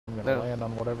gonna land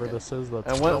on whatever this is.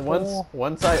 That's and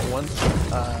one side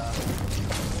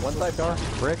car,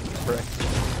 brick.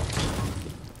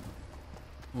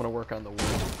 I'm gonna work on the wood.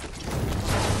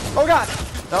 Oh god!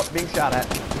 Nope, being shot at.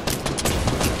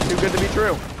 Too good to be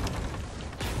true.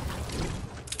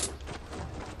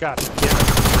 God damn it.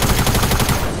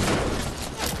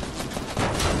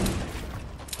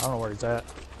 I don't know where he's at.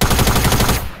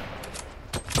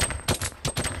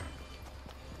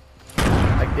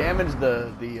 I damaged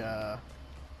the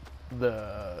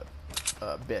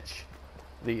bitch.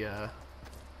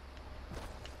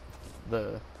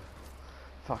 The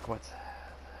fuck, what's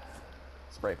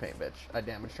spray paint bitch. I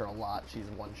damaged her a lot. She's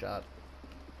one shot.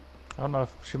 I don't know.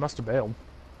 She must have bailed.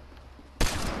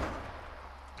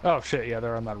 Oh shit! Yeah,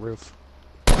 they're on that roof.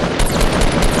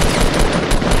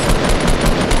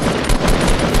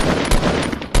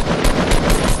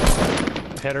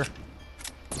 Hit her.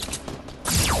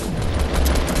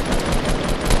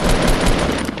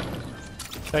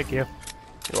 Thank you.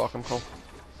 You're welcome, Cole.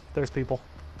 There's people.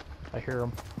 I hear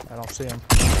them. I don't see them.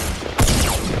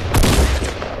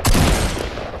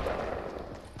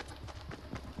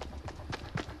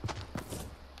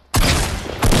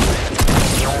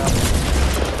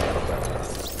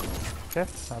 Okay,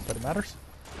 not that it matters.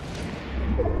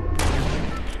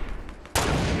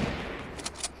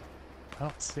 I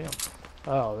don't see him.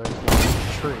 Oh, there's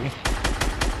one tree.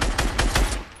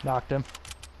 Knocked him.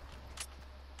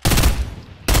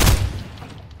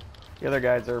 The other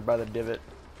guys are by the divot.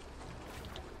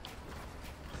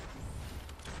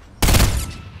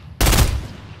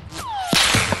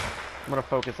 I'm gonna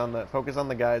focus on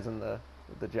the guys in the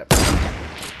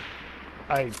jetpack.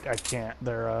 I can't.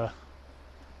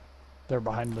 They're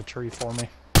behind the tree for me.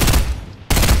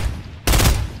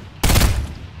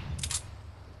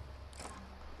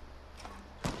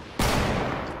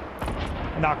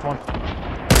 I knocked one.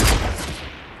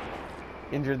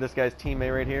 Injured this guy's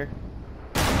teammate right here.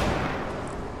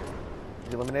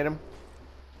 Did you eliminate him?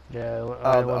 Yeah,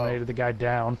 I eliminated the guy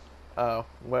down. Oh,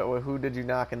 who did you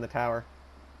knock in the tower?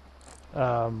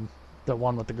 The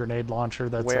one with the grenade launcher.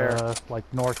 That's where? Like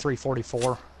North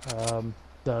 344.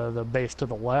 The base to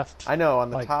the left. I know,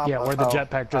 on the top. Yeah, where the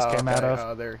jetpack just came out of.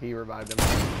 Oh, there, he revived him.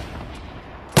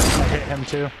 I hit him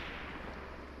too.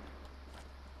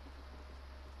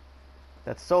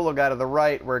 That solo guy to the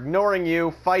right, we're ignoring you.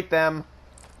 Fight them.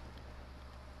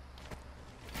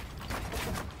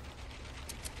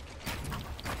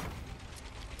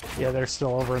 Yeah, they're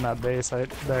still over in that base.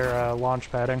 They're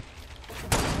launch padding.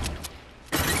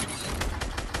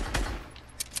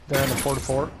 They're in the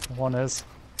 4-4. One is.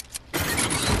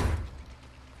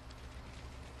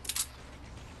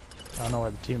 I don't know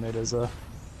where the teammate is though.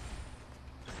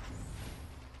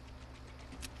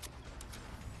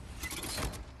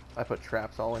 I put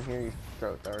traps all in here. You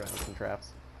throw some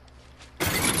traps.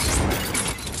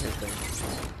 Here's the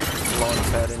launch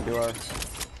pad into our.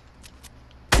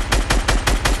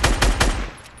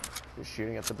 Just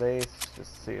shooting at the base,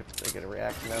 just to see if they get a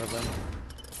reaction out of them.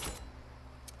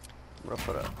 I'm gonna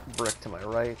put a brick to my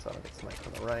right so I don't get sniped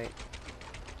from the right.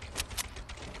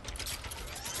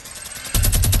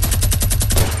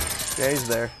 Yeah, he's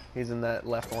there. He's in that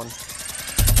left one.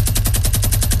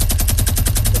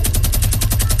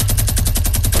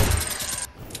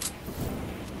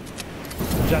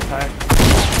 Jetpack.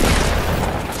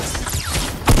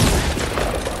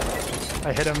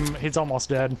 I hit him. He's almost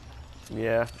dead.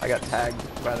 Yeah, I got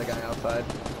tagged by the guy outside.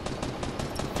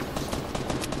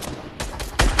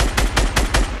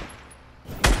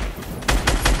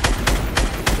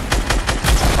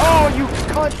 Oh, you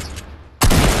cunt!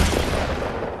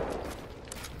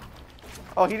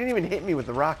 Oh, he didn't even hit me with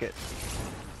the rocket.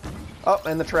 Oh,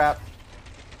 and the trap.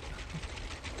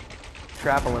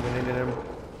 Trap eliminated him.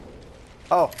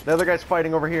 Oh, the other guy's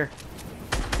fighting over here.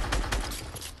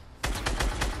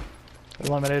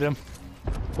 Eliminate him.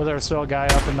 But there's still a guy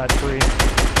up in that tree.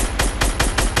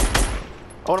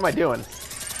 Oh, what am I doing?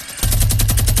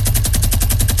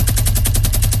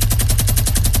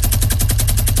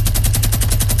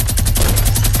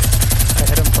 I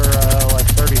hit him for like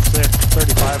 36,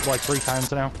 35 like 3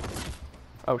 times now.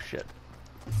 Oh shit.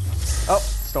 Oh,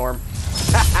 storm.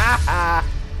 Ha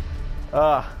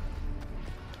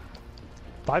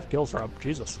 5 kills, Rob.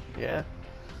 Jesus. Yeah.